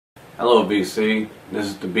Hello BC, this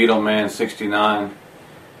is the Beatleman 69.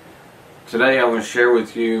 Today I'm going to share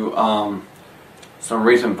with you some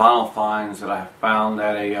recent vinyl finds that I found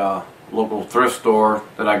at a local thrift store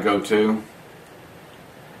that I go to.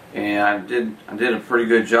 And I did a pretty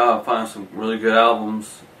good job finding some really good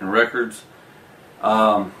albums and records.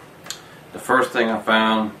 The first thing I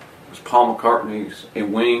found was Paul McCartney's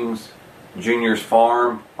Wings Junior's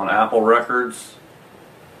Farm on Apple Records,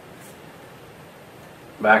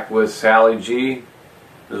 back with Sally G.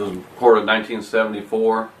 This was recorded in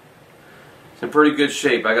 1974. It's in pretty good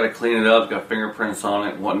shape. I got to clean it up. It's got fingerprints on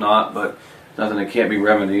it and whatnot, but nothing that can't be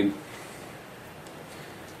remedied.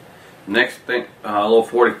 Next thing, a little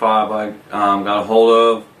 45 I got a hold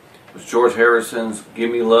of was George Harrison's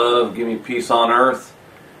 "Give Me Love, Give Me Peace on Earth"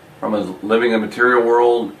 from his Living in the Material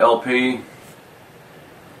World LP.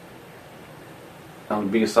 On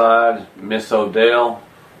the B-side, Miss O'Dell,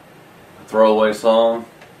 a throwaway song.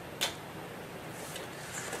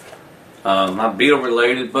 Not Beatle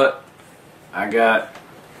related, but I got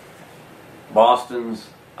Boston's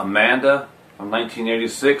Amanda from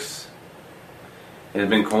 1986. It has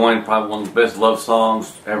been coined probably one of the best love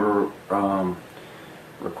songs ever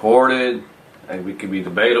recorded. It could be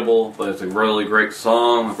debatable, but it's a really great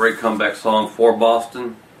song, a great comeback song for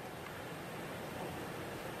Boston.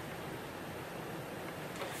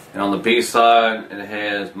 And on the B side, it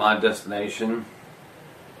has My Destination.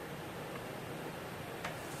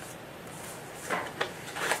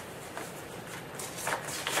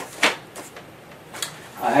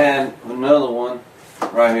 I had another one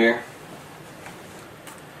right here.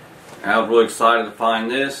 I was really excited to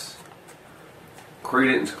find this.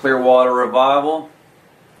 Creedence Clearwater Revival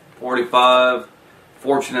 45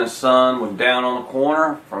 Fortunate Son with Down on the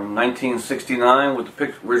Corner from 1969 with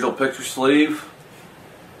the original picture sleeve.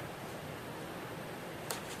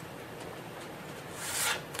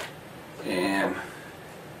 And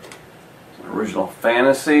original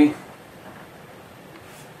Fantasy.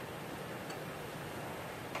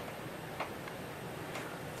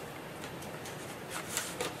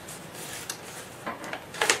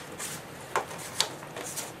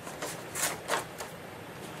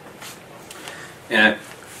 And a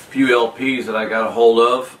few LPs that I got a hold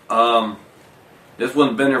of. This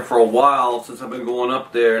one's been there for a while since I've been going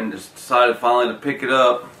up there, and just decided finally to pick it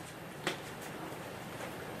up.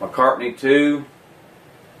 McCartney 2.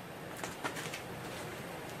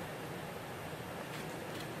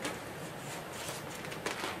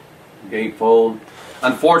 Gatefold.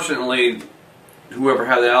 Unfortunately, whoever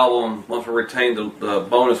had the album must have retained the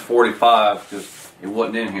bonus 45 because it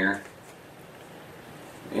wasn't in here.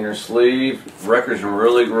 Inner sleeve. Record's in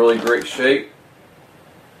really great shape.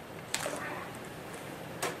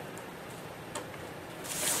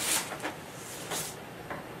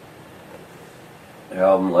 The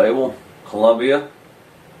album label, Columbia.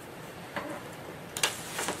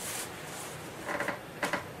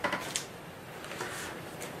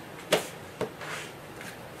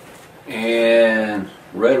 And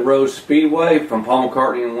Red Rose Speedway from Paul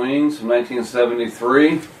McCartney and Wings from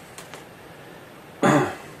 1973.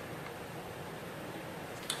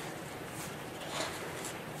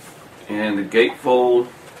 And the gatefold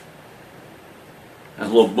has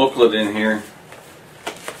a little booklet in here.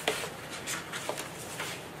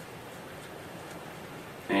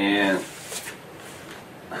 And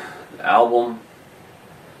the album,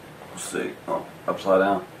 let's see, oh, upside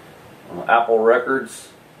down, on Apple Records.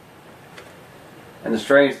 And the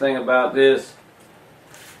strange thing about this,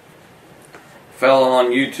 fellow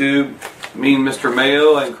on YouTube, Mean Mr.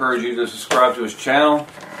 Mayo, I encourage you to subscribe to his channel.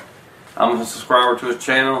 I'm a subscriber to his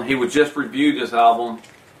channel. He would just review this album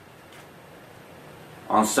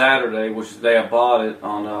on Saturday, which is the day I bought it,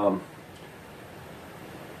 on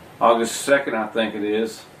August 2nd, I think it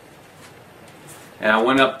is. And I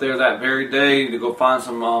went up there that very day to go find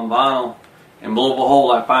some vinyl, and lo and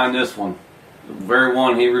behold, I find this one, the very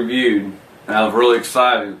one he reviewed, and I was really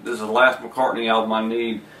excited. This is the last McCartney album I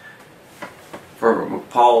need for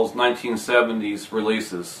Paul's 1970s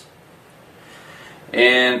releases.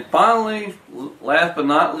 And finally, last but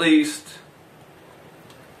not least,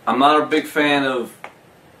 I'm not a big fan of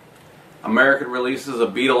American releases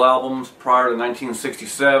of Beatle albums prior to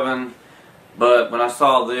 1967, but when I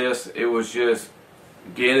saw this, it was just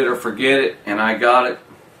get it or forget it, and I got it.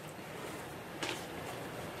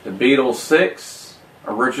 The Beatles 6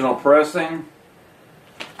 original pressing.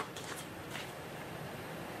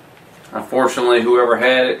 Unfortunately, whoever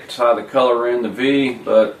had it decided to color in the V,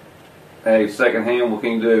 but hey, second hand, what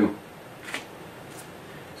can you do?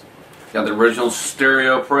 Got the original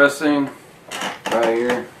stereo pressing right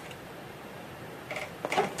here.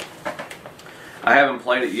 I haven't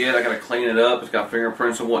played it yet. I got to clean it up. It's got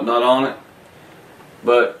fingerprints and whatnot on it.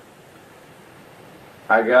 But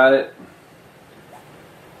I got it.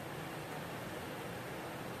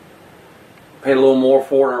 Paid a little more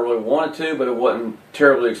for it than I really wanted to, but it wasn't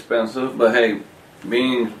terribly expensive. But hey,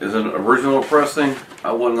 being as an original pressing,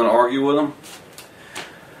 I wasn't going to argue with them.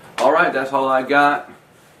 Alright, that's all I got.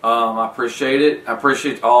 I appreciate it. I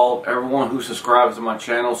appreciate everyone who subscribes to my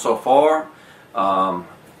channel so far.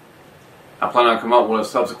 I plan on coming up with a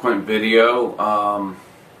subsequent video.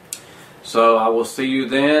 So I will see you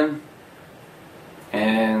then.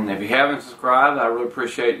 And if you haven't subscribed, I really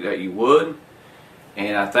appreciate that you would.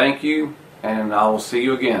 And I thank you. And I will see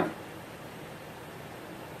you again.